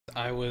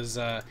I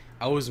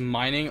was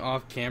mining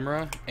off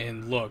camera,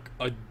 and look,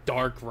 a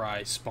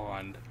Darkrai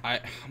spawned.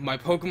 My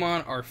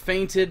Pokemon are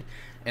fainted,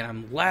 and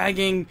I'm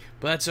lagging,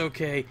 but that's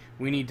okay.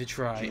 We need to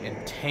try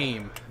and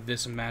tame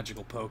this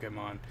magical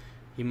Pokemon.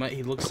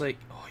 He looks like,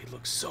 oh, he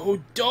looks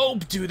so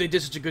dope, dude. They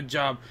did such a good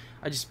job.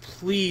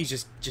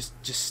 Please, just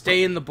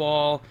stay in the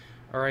ball.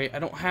 All right, I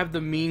don't have the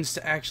means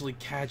to actually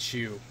catch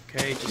you.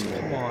 Okay, just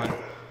come on,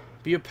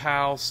 be a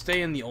pal.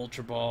 Stay in the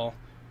Ultra Ball.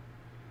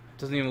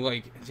 Doesn't even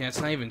yeah,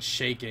 it's not even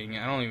shaking.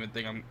 I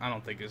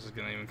don't think this is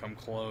gonna even come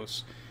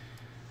close.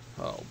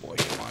 Oh boy,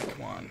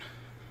 come on.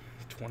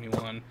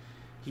 21.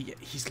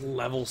 He's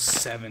level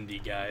 70,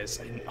 guys.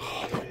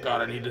 Oh my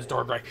god, I need this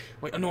Darkrai.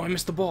 Wait, oh no, I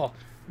missed the ball.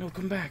 No,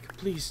 come back,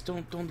 please.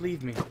 Don't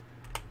leave me.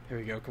 Here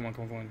we go. Come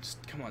on.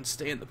 Just, come on,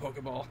 stay in the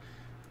Pokeball.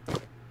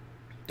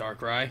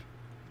 Darkrai.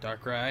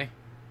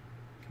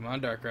 Come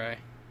on, Darkrai.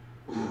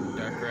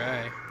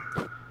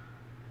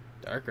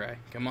 Darkrai.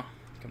 Come on,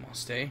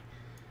 stay.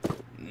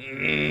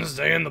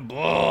 Stay in the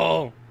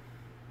ball.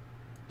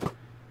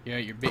 Yeah,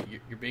 you're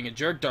being a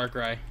jerk,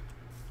 Darkrai.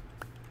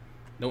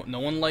 No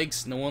one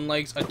likes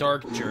a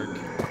dark jerk.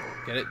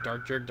 Get it?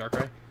 Dark jerk,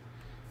 Darkrai.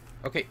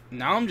 Okay,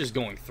 now I'm just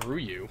going through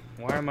you.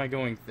 Why am I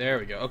going? There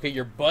we go. Okay,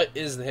 your butt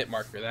is the hit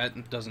marker.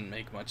 That doesn't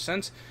make much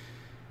sense.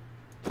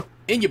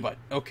 In your butt.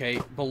 Okay,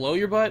 below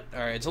your butt.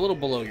 All right, it's a little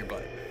below your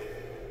butt.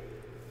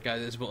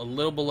 Guys, it's a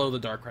little below the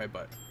Darkrai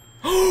butt.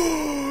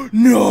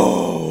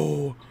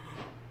 No!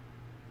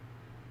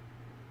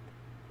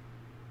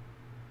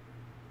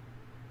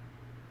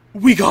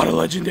 We got a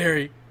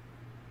legendary.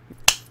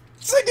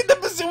 Second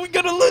episode, we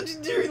got a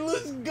legendary.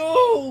 Let's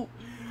go.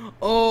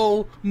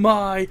 Oh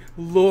my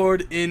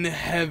Lord in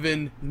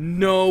heaven.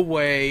 No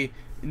way.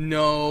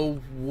 I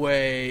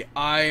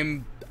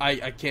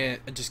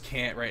can't. I just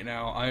can't right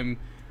now.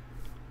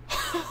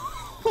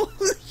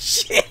 Holy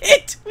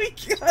shit. We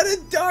got a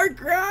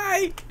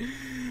Darkrai.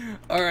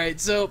 Alright,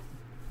 so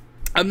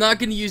I'm not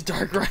going to use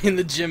Darkrai in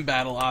the gym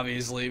battle,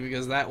 obviously,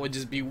 because that would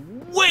just be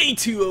way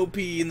too OP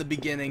in the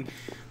beginning.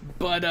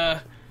 But,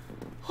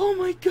 oh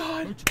my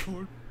god.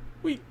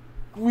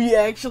 We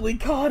actually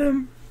caught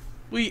him.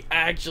 We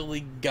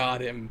actually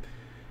got him.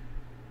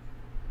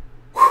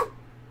 Whew.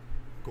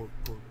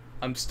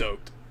 I'm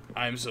stoked.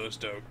 I'm so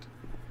stoked.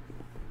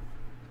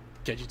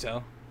 Can't you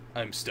tell?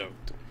 I'm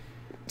stoked.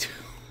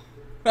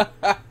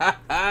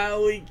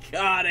 We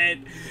caught it.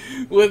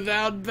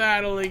 Without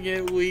battling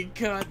it, we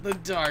caught the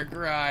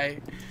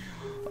Darkrai.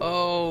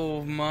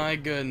 Oh my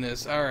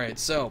goodness. Alright,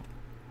 so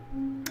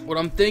what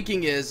I'm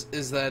thinking is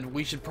that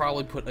we should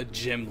probably put a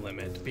gym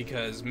limit,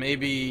 because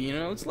maybe, you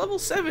know, it's level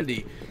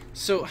 70.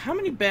 So how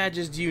many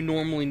badges do you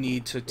normally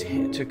need to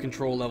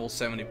control level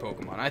 70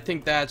 Pokemon? I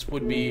think that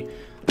would be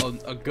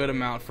a good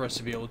amount for us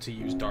to be able to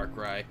use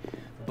Darkrai.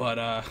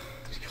 But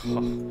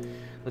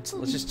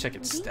let's just check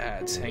its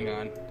stats. Hang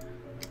on.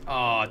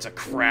 Oh, it's a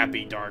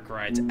crappy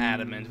Darkrai. It's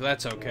adamant, but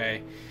that's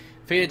okay.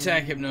 Fade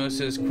Attack,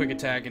 Hypnosis, Quick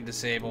Attack, and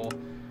Disable.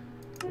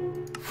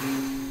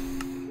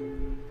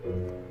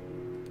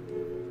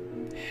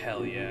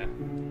 Hell yeah.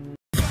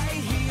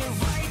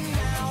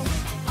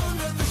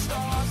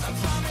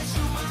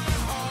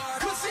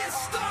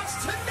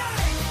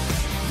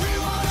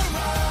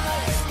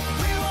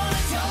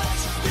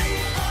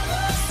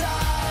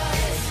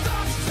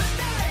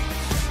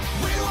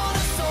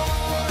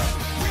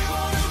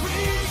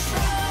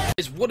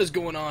 What is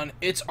going on?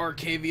 It's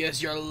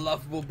Arcaviouse, your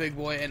lovable big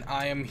boy, and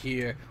I am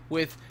here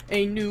with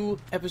a new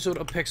episode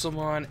of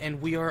Pixelmon,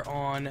 and we are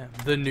on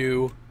the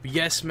new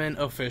Yes Men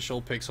official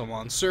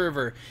Pixelmon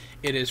server.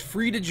 It is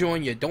free to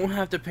join. You don't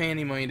have to pay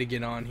any money to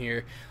get on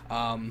here.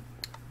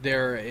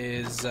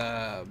 There's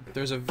a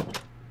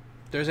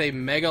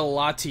Mega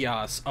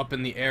Latias up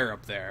in the air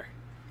up there.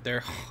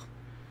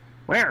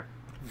 Where?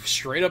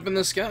 Straight up in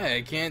the sky.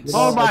 I can't.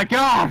 Oh my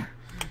god!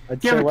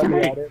 Give it to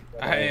me.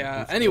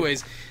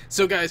 Anyways,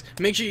 so guys,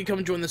 make sure you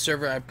come join the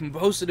server. I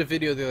posted a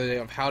video the other day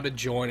of how to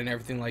join and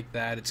everything like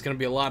that. It's gonna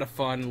be a lot of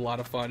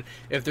fun.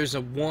 If there's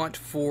a want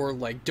for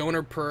like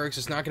donor perks,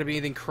 it's not gonna be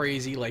anything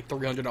crazy like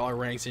 $300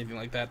 ranks, anything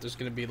like that. There's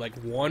gonna be like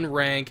one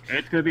rank.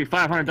 It's gonna be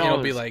 $500. It'll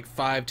be like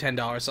 $5,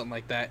 $10, something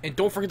like that. And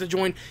don't forget to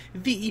join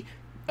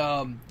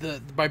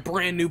my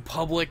brand new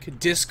public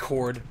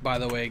Discord, by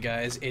the way,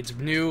 guys. It's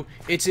new,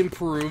 it's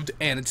improved,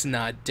 and it's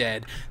not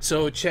dead.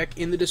 So check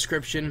in the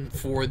description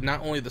for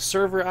not only the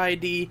server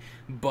ID,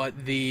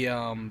 but the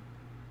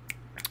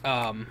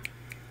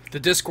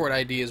Discord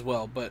ID as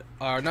well. But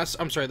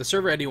I'm sorry, the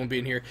server ID won't be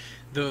in here.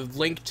 The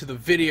link to the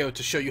video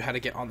to show you how to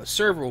get on the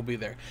server will be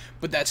there.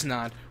 But that's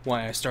not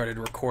why I started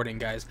recording,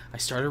 guys. I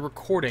started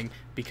recording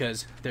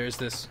because there's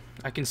this.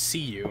 I can see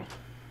you.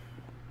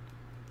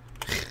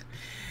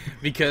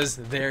 Because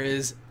there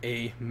is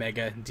a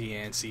Mega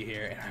Diancie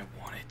here, and I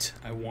want it.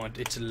 I want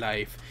its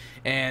life.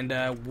 And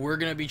we're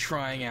going to be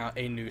trying out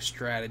a new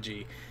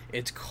strategy.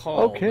 It's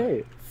called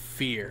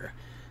Fear.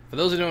 For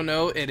those who don't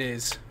know, it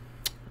is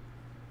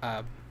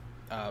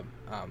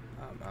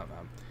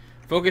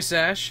Focus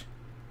Sash,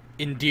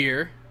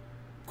 Endear,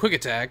 Quick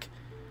Attack,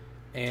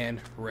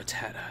 and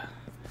Rattata.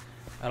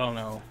 I don't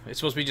know. It's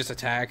supposed to be just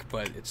attack,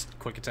 but it's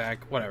quick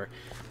attack. Whatever.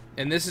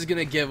 And this is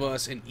gonna give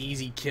us an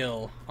easy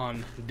kill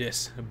on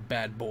this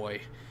bad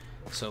boy.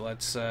 So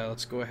let's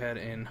go ahead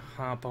and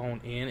hop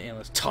on in and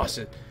let's toss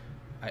it.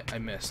 I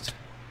missed.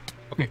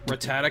 Okay,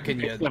 Rattata,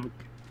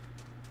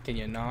 can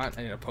you not?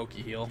 I need a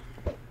pokey heal.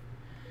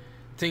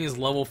 Thing is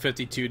level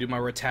 52, dude. My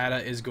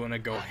Rattata is gonna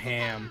go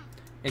ham.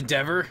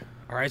 Endeavor,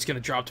 alright, it's gonna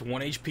drop to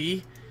 1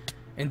 HP.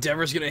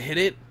 Endeavor's gonna hit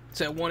it.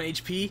 It's at 1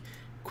 HP.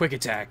 Quick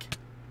attack.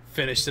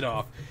 Finished it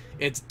off.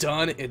 It's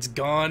done. It's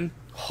gone.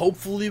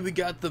 Hopefully we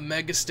got the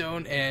Mega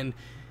Stone, and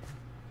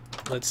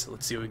let's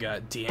see what we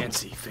got.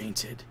 Diancie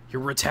fainted.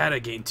 Your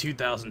Rattata gained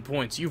 2,000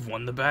 points. You've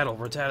won the battle.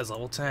 Rattata's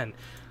level 10,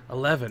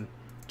 11,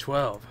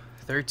 12,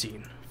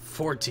 13,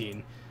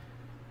 14.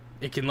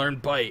 It can learn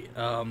Bite.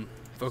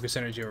 Focus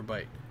energy over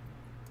Bite.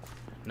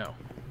 No.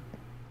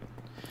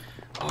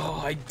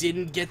 Oh, I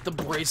didn't get the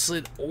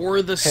bracelet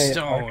or the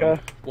stone. Arca?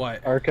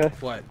 What? Arca?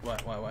 What?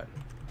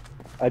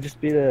 I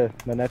just beat a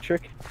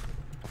Manetric.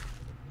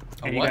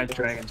 And you got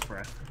Dragon's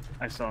Breath.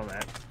 I saw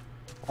that.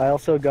 I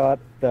also got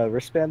the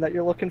wristband that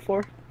you're looking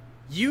for.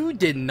 You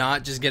did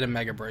not just get a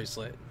Mega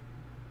Bracelet.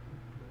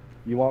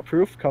 You want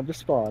proof? Come to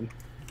spawn.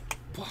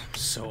 Oh, I'm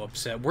so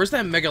upset. Where's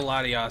that Mega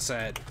Latios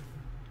at?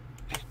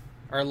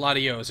 Or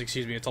Latios,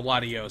 excuse me. It's a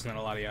Latios, not a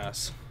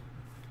Latios.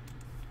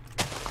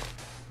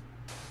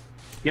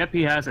 Yep,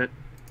 he has it.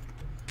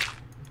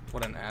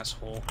 What an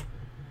asshole.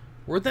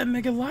 Where'd that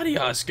Mega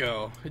Latios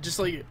go? It just,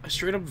 like,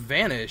 straight up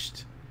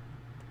vanished.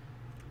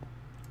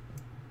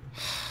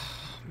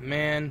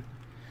 Man.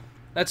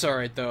 That's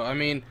alright, though. I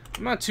mean,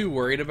 I'm not too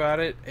worried about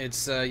it.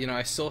 It's, you know,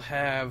 I still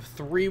have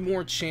 3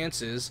 more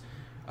chances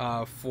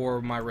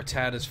for my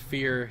Rattata's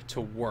Fear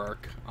to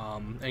work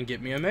and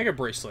get me a Mega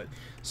Bracelet.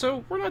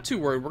 So, we're not too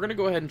worried. We're going to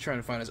go ahead and try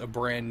to find us a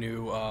brand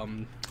new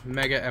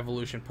Mega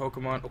Evolution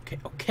Pokemon.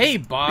 Okay,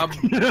 Bob!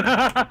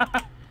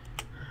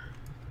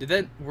 Did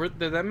that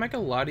Mega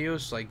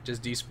Latios, like,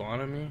 just despawn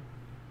on me?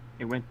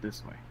 It went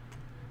this way.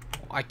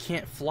 I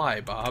can't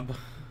fly, Bob.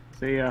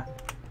 See ya.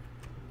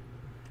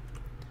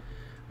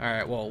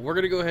 Alright, well, we're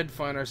gonna go ahead and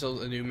find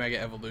ourselves a new Mega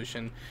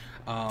Evolution.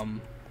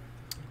 Everyone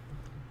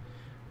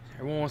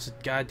wants to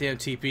goddamn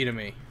TP to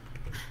me.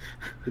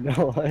 You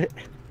know what?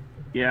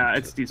 Yeah,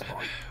 it's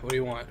despawned. What do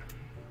you want?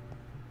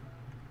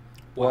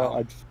 Well, Wow.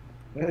 I just,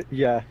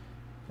 yeah.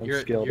 I'm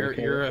You're skilled,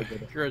 okay, you're I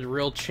get it. a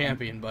real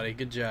champion, buddy.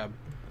 Good job.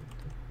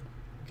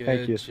 Good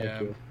Thank you, job.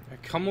 thank you.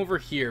 Come over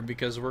here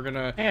because we're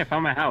gonna. Hey, I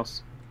found my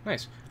house.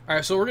 Nice. All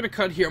right, so we're gonna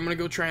cut here. I'm gonna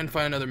go try and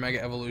find another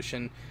Mega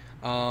Evolution.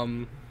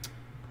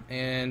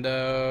 And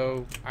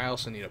I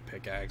also need a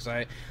pickaxe.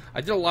 I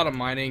did a lot of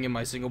mining in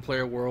my single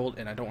player world,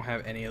 and I don't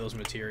have any of those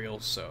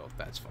materials, so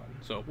that's fun.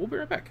 So we'll be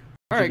right back.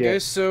 All right,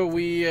 guys. So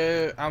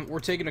we're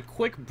taking a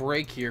quick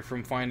break here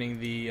from finding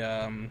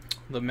the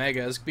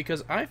megas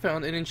because I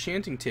found an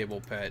enchanting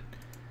table pet.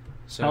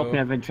 So Help me!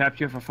 I've been trapped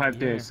here for 5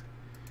 days.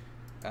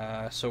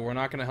 So we're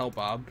not gonna help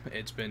Bob.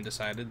 It's been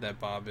decided that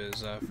Bob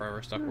is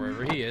forever stuck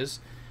wherever he is.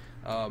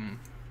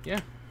 Yeah.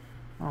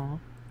 Oh.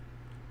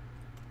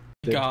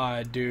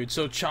 God, dude.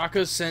 So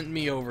Chaka sent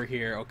me over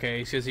here,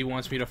 okay, because he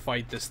wants me to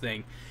fight this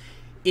thing.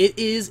 It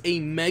is a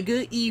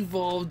Mega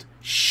Evolved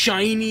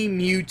Shiny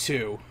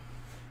Mewtwo.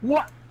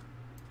 What?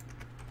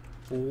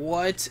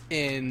 What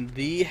in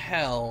the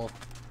hell?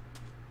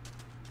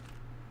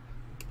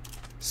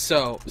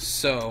 So,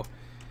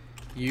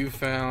 you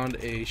found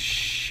a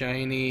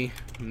shiny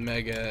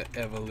Mega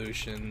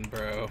Evolution,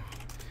 bro.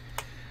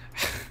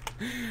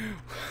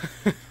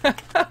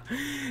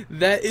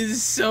 That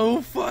is so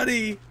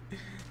funny.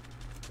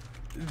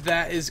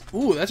 That is...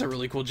 Ooh, that's a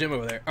really cool gym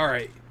over there.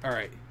 Alright,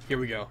 here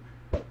we go.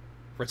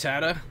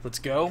 Rattata, let's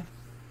go.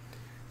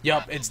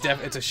 Yup, it's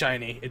a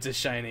shiny. It's a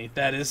shiny.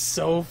 That is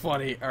so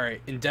funny.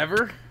 Alright,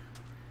 Endeavor.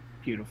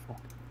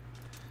 Beautiful.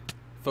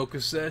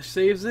 Focus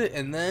saves it,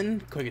 and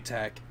then quick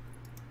attack.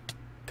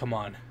 Come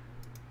on.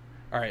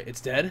 Alright,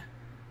 it's dead.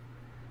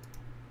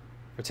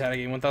 Rattata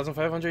gained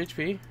 1,500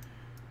 HP.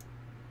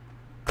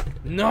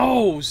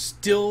 No!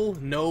 Still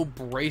no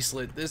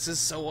bracelet. This is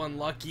so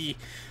unlucky.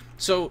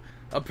 So,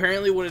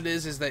 apparently what it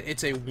is that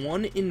it's a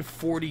 1 in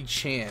 40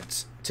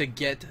 chance to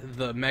get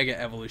the Mega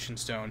Evolution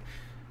Stone.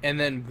 And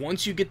then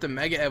once you get the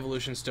Mega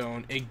Evolution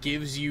Stone, it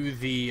gives you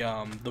the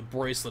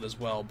bracelet as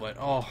well. But,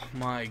 oh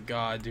my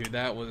god, dude,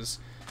 that was...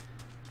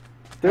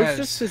 There's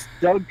just this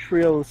Doug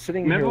trio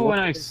sitting here. Remember when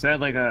I said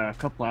like a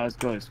couple hours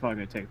ago it's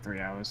probably gonna take 3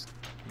 hours?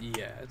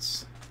 Yeah,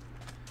 it's...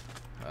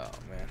 Oh,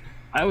 man.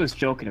 I was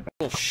joking about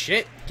Oh,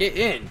 shit. Get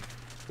in.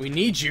 We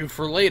need you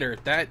for later.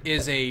 That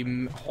is a...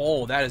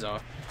 Oh, that's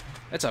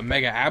a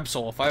Mega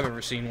Absol if I've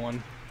ever seen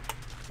one.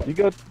 You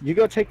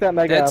go take that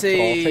Mega That's Absol.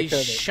 I'll a take care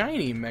of it.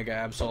 shiny Mega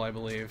Absol, I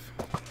believe.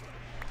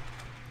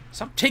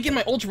 Stop taking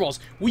my Ultra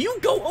Balls. Will you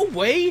go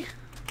away?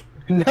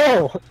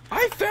 No!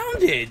 I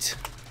found it.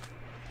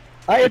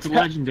 it's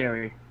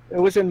legendary. It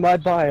was in my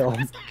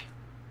biome.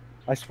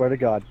 I swear to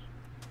God.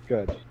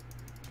 Good.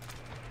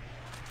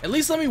 At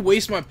least let me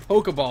waste my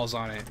Pokeballs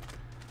on it.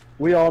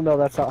 We all know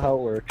that's not how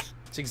it works.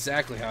 It's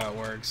exactly how it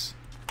works.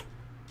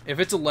 If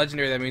it's a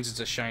legendary, that means it's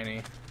a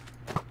shiny.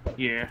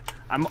 Yeah,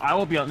 I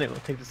will be able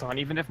to take this on,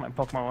 even if my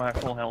Pokemon will have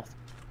full health.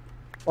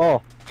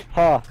 Oh,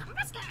 ha.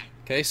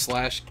 Okay,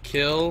 slash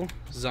kill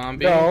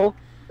zombie. No,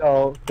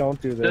 no,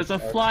 don't do this. There's a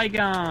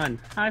Flygon.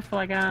 Hi,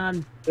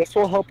 Flygon. This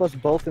will help us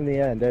both in the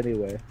end,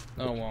 anyway.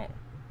 No, it won't.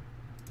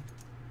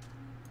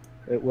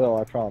 It will,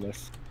 I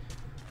promise.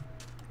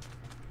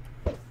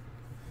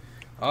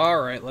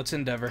 Alright, let's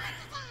endeavor.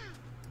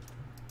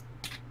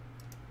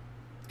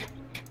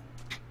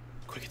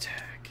 Quick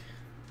attack.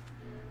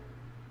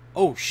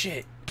 Oh,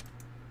 shit.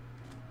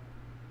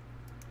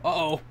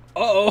 Uh-oh.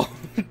 Uh-oh.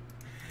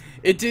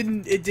 It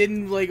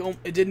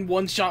didn't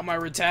one-shot my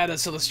Rattata,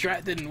 so the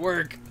strat didn't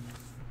work.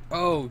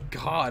 Oh,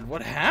 God.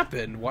 What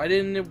happened? Why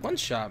didn't it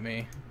one-shot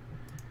me?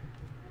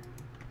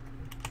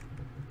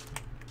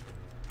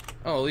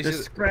 Oh, at least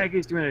the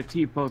Scraggy's doing a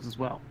T-pose as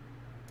well.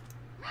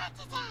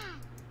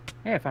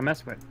 Hey, if I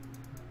mess with it.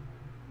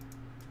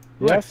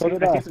 Yeah, Look, so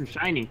did I I. see some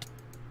shiny.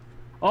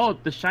 Oh,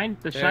 the shiny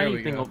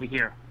thing over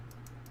here.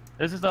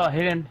 This is a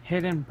hidden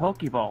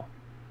Pokeball.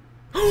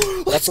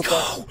 Let's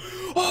go!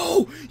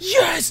 Oh,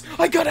 yes!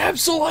 I got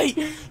Absolite!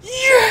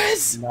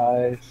 Yes!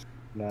 Nice.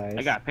 Nice.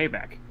 I got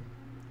payback.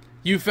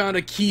 You found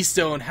a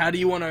keystone. How do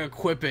you want to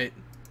equip it?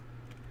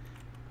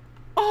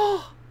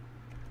 Oh!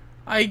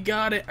 I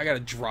got it. I gotta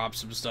drop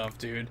some stuff,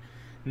 dude.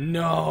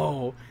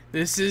 No!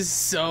 This is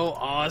so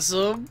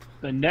awesome!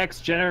 The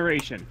next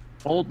generation.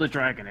 Hold the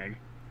Dragon Egg.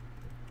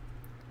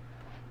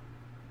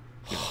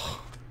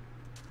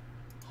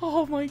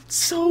 Oh my,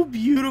 so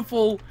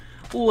beautiful!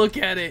 Look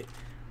at it.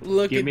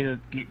 Look Give at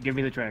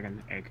me the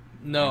Dragon Egg.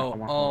 No. I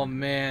want Oh one.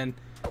 man.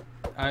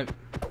 I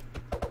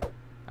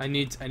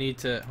need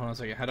to hold on a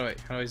second. How do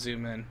I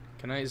zoom in?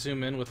 Can I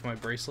zoom in with my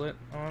bracelet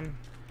on?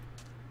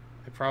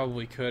 I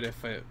probably could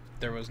if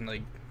there was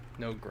like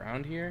no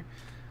ground here.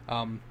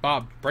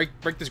 Bob, break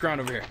this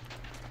ground over here.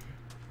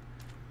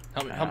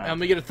 Help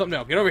me get a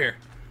thumbnail. Get over here.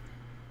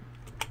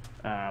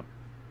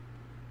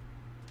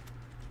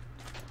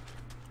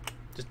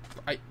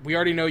 We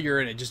already know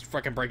you're in it. Just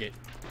fucking break it.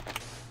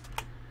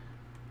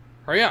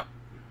 Hurry up.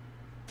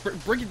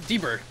 Break it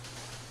deeper.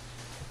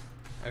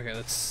 Okay,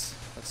 let's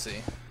see.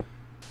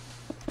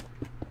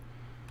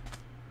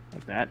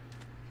 Like that.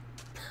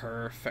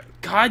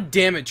 Perfect. God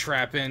damn it,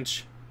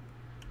 Trapinch.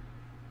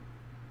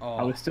 Oh.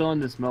 I was still in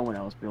this mode when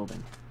I was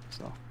building,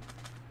 so.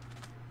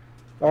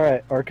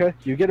 Alright, Arca,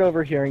 you get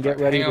over here and get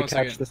ready Hang on to a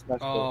catch second. this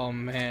next Oh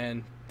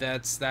man,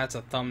 that's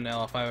a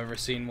thumbnail if I've ever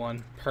seen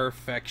one.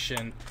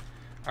 Perfection.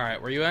 All right,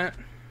 where you at?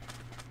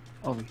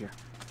 Over here.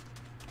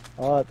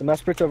 The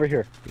Mesprit's over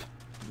here.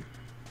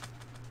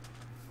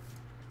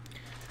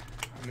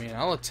 I mean,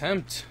 I'll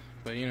attempt,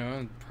 but you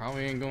know,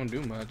 probably ain't gonna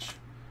do much.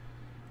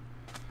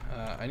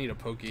 I need a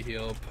Poke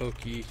Heal.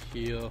 Poke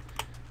Heal.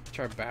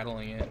 Try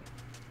battling it.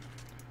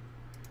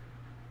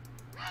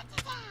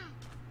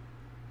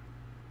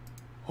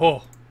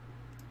 Oh,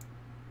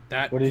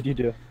 that. What did you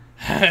do?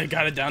 I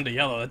got it down to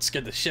yellow. That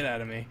scared the shit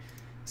out of me.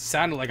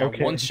 Sounded like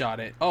Okay. I one-shot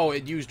it. Oh,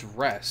 it used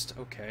rest.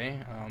 Okay.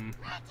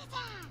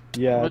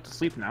 Yeah. Let's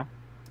sleep now.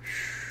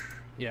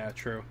 Yeah,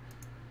 true.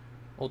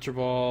 Ultra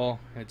Ball.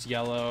 It's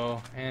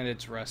yellow and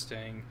it's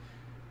resting.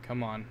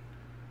 Come on.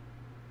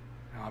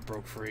 Oh, it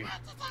broke free.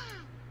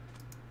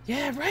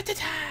 Yeah,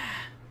 Rattata!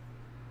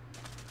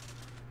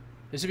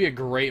 This would be a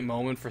great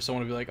moment for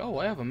someone to be like, "Oh,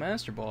 I have a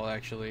Master Ball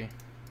actually."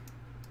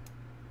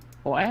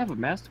 Oh, I have a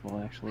Master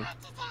Ball actually.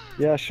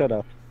 Yeah, shut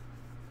up.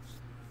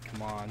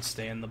 Come on,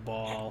 stay in the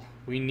ball.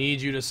 We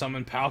need you to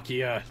summon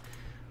Palkia.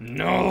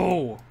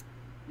 No!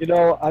 You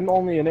know, I'm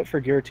only in it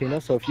for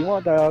Giratina, so if you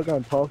want Dialga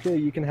and Palkia,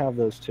 you can have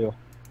those too.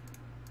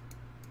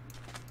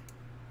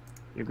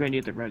 You're going to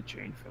need the red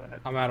chain for that.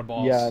 I'm out of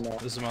balls. Yeah, I know.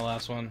 This is my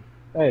last one.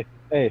 Hey,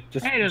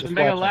 just Hey, there's a just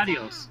Mega watch it.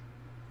 Latios.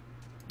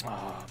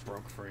 Ah,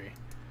 broke free.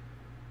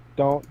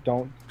 Don't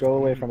go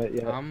away from it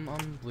yet. I'm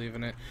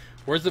leaving it.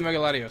 Where's the Mega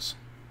Latios?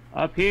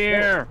 Up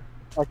here.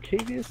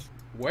 Arcaviouse?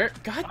 Where?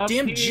 Up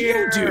Goddamn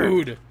here.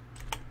 Geodude!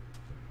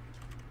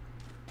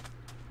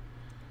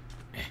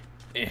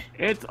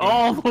 It's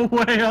all the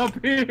way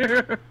up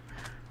here.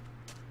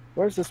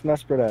 Where's this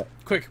Mesprit at?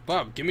 Quick,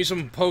 Bob, give me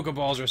some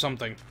Pokeballs or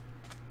something.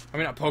 I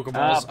mean, not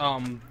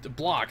Pokeballs, the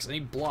blocks. I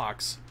need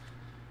blocks.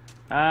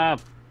 Hey,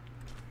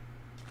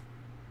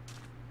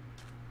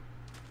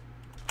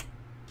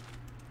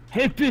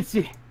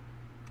 Pitsy.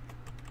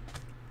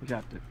 We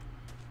got it.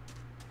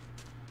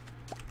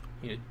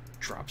 I need to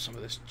drop some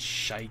of this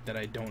shite that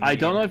I don't need. I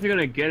don't know if you're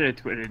gonna get it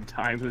to it in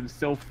time, but it's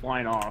still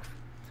flying off.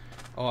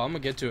 Oh, I'm gonna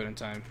get to it in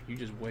time. You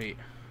just wait.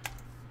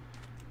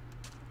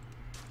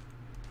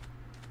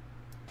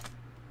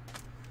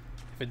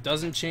 If it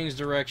doesn't change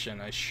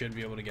direction, I should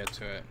be able to get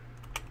to it.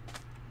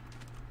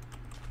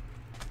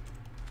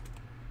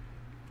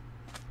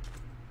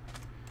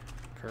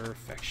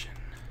 Perfection.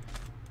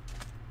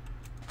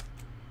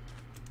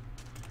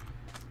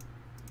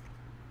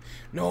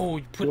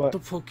 No, put What? the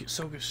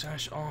Soga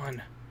Sash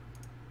on.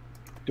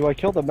 Do I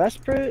kill the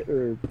Mesprit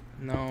or?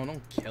 No,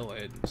 don't kill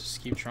it.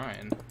 Just keep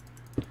trying.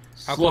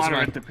 How close am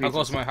I? How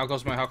close am I? How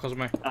close am I? How close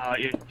am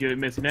I? You're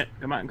missing it.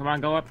 Come on,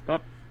 go up, go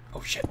up.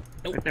 Oh shit!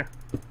 Nope. Right there.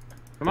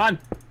 Come on.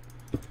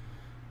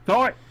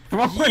 Throw it!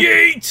 Throw it!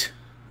 Yeet!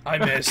 I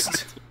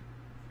missed.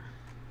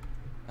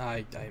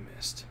 I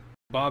missed.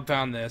 Bob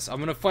found this. I'm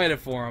gonna fight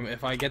it for him.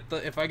 If I get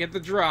the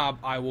drop,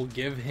 I will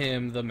give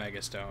him the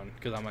Mega Stone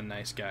because I'm a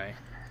nice guy.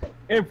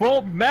 It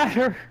won't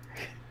matter.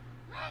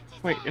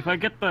 Wait, if I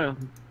get the,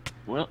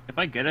 if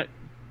I get it,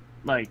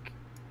 like,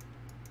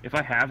 if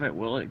I have it,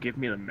 will it give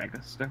me the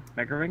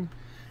Mega Ring?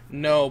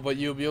 No, but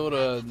you'll be able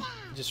to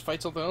just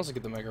fight something else to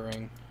get the Mega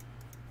Ring.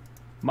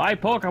 My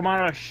Pokemon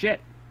are shit.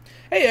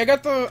 Hey, I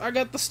got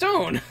the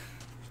stone.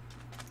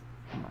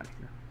 Come on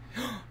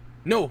here.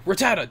 No,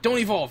 Rattata, don't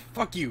evolve.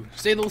 Fuck you.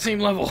 Stay at the same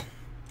level.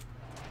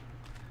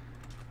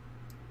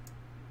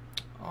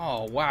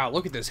 Oh wow,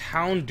 look at this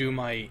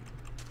Houndoomite.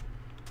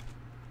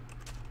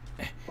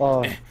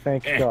 Oh,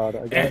 thank God.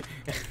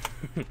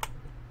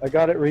 I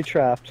got it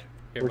retrapped.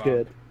 Here, We're Bob,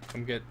 good.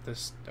 come get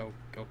this. Oh,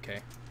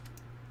 okay.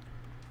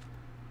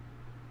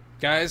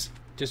 Guys,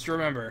 just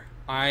remember,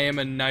 I am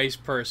a nice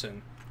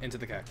person. Into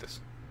the cactus.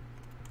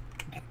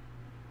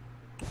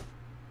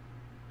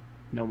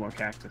 No more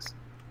cactus.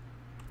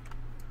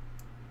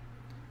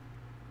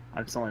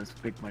 I'm selling this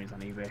big monies on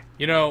eBay.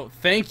 You know,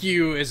 thank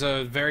you is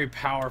a very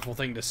powerful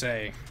thing to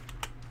say.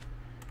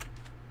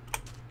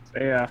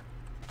 Yeah.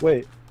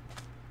 Wait.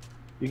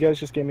 You guys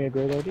just gave me a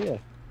great idea.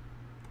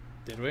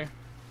 Did we?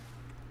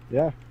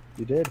 Yeah,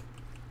 you did.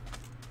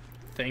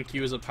 Thank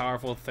you is a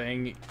powerful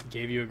thing.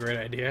 Gave you a great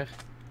idea.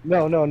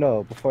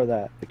 No. Before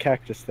that, the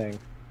cactus thing.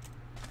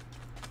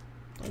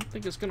 I don't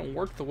think it's gonna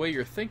work the way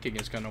you're thinking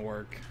it's gonna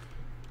work.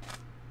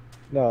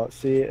 No,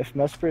 see, if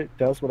Mesprit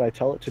does what I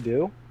tell it to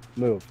do,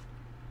 move.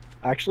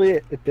 Actually,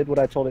 it did what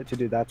I told it to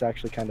do. That's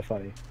actually kind of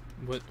funny.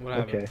 What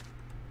happened? Okay.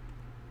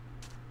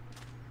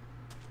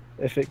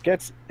 If it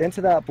gets into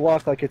that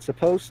block like it's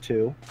supposed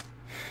to,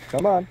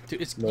 come on.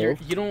 Dude, it's move.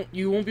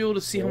 you won't be able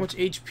to see Move. how much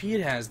HP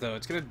it has though.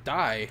 It's gonna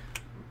die.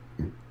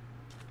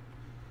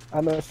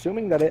 I'm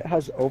assuming that it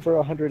has over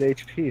 100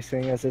 HP,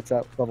 seeing as it's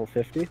at level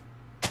 50.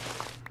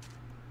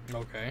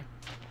 Okay.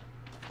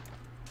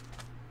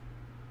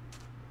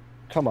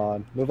 Come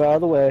on, move out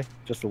of the way.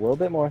 Just a little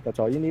bit more. That's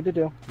all you need to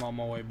do. I'm on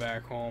my way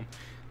back home.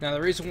 Now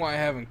the reason why I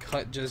haven't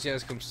cut just yet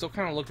is 'cause I'm still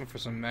kind of looking for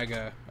some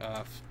Mega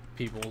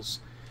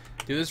peoples.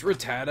 Dude, this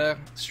Rattata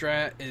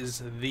strat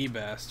is the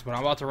best, but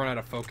I'm about to run out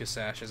of Focus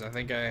Sashes. I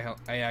think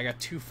I got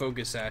 2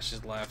 Focus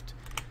Sashes left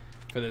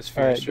for this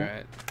first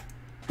strat.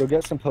 Go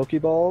get some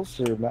Pokeballs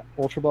or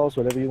Ultra Balls,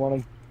 whatever you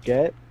want to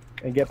get,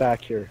 and get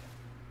back here.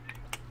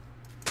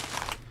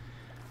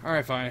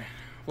 Alright, fine.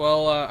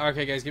 Well,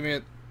 okay guys, give me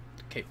a...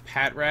 Okay,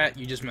 Pat Rat,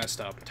 you just messed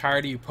up. I'm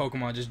tired of you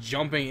Pokemon just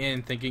jumping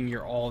in thinking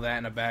you're all that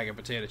in a bag of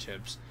potato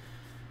chips.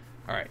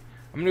 Alright,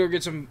 I'm gonna go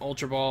get some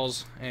Ultra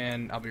Balls,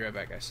 and I'll be right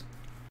back, guys.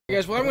 Hey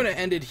guys, well, I'm going to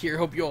end it here.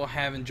 Hope you all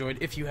have enjoyed.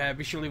 If you have,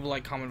 be sure to leave a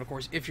like, comment, of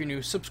course. If you're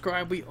new,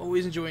 subscribe. We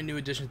always enjoy new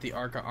additions to the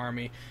Arca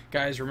Army.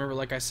 Guys, remember,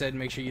 like I said,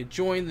 make sure you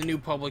join the new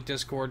public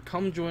Discord.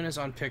 Come join us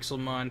on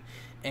Pixelmon.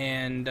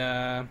 And,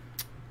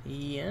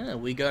 yeah,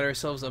 we got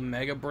ourselves a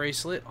Mega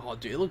Bracelet. Oh,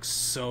 dude, it looks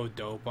so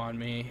dope on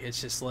me. It's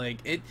just like,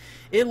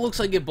 it looks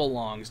like it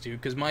belongs, dude,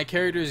 because my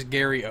character is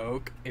Gary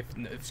Oak. If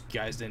you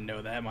guys didn't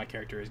know that, my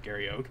character is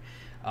Gary Oak,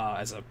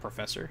 as a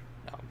professor.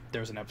 There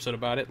was an episode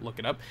about it. Look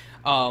it up.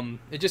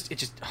 It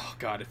just, oh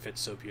god, it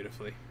fits so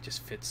beautifully. It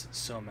just fits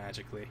so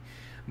magically.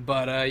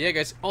 But yeah,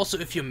 guys. Also,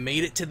 if you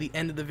made it to the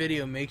end of the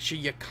video, make sure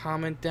you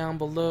comment down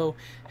below.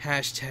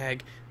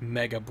 Hashtag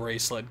Mega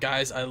Bracelet.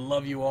 Guys, I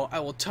love you all. I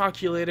will talk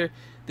to you later.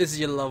 This is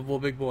your lovable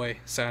big boy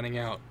signing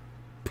out.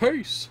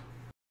 Peace.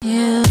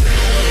 You